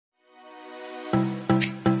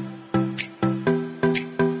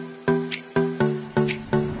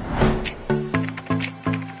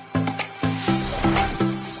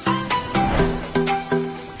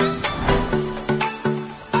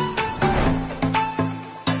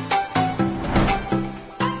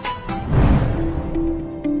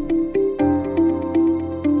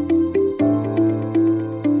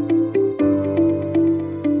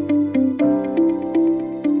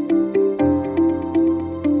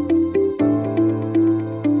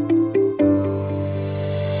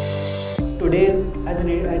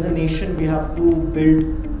nation, we have to build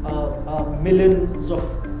millions of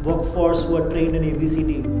workforce who are trained in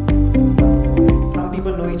ABCD. Some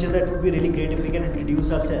people know each other. It would be really great if we can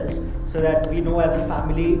introduce ourselves so that we know as a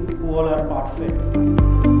family who all are part of it.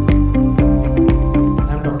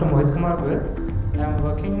 I'm Dr. Mohit Kumar Goyal. I'm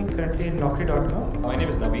working currently in Naukri.com. My name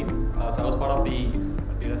is Naveen. So I was part of the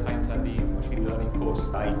data science and the machine learning course.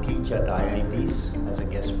 I teach at IITs as a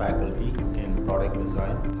guest faculty in product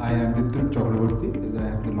design. I am Vipul Chakraborty. I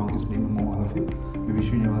have the longest name among all of you. Maybe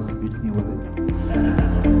Srinivas beats me over there.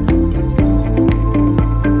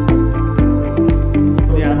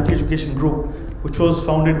 The Amity Education Group, which was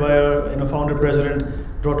founded by our founder president,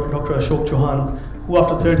 Dr. Ashok Chauhan, who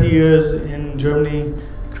after 30 years in Germany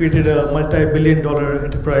created a multi-billion-dollar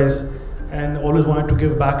enterprise and always wanted to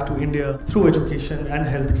give back to India through education and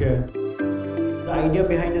healthcare. The idea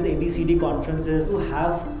behind this ABCD conference is to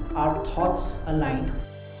have our thoughts aligned.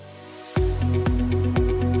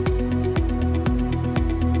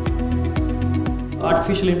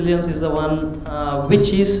 Artificial intelligence is the one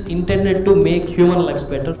which is intended to make human lives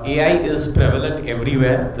better. AI is prevalent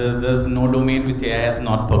everywhere. There's no domain which AI has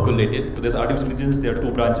not percolated. So there's artificial intelligence, there are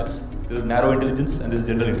two branches. There's narrow intelligence and there's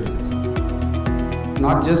general intelligence.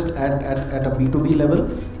 Not just at a B2B level,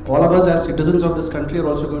 all of us as citizens of this country are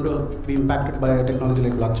also going to be impacted by a technology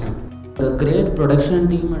like blockchain. The great production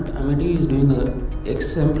team at Amity is doing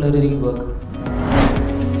exemplary work.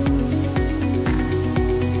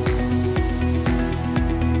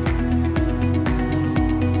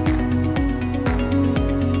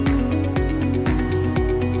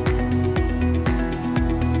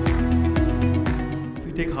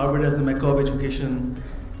 Take Harvard as the mecca of education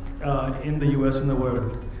in the US and the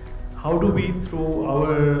world. How do we, through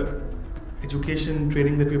our education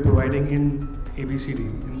training that we're providing in ABCD,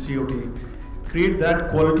 in COT, create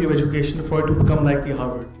that quality of education for it to become like the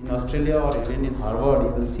Harvard? In Australia or even in Harvard,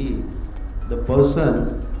 you will see the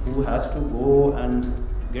person who has to go and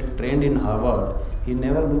get trained in Harvard, he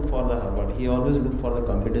never look for the Harvard. He always look for the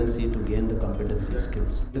competency to gain the competency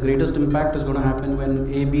skills. The greatest impact is going to happen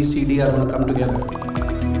when A, B, C, D are going to come together.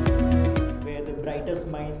 Where the brightest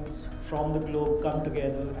minds from the globe come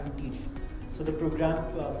together and teach. So the program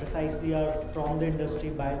precisely are from the industry,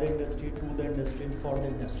 by the industry, to the industry, and for the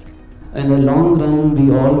industry. In the long run,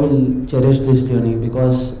 we all will cherish this journey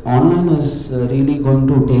because online is really going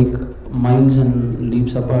to take miles and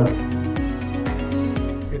leaps apart.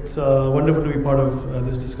 It's wonderful to be part of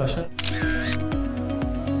this discussion.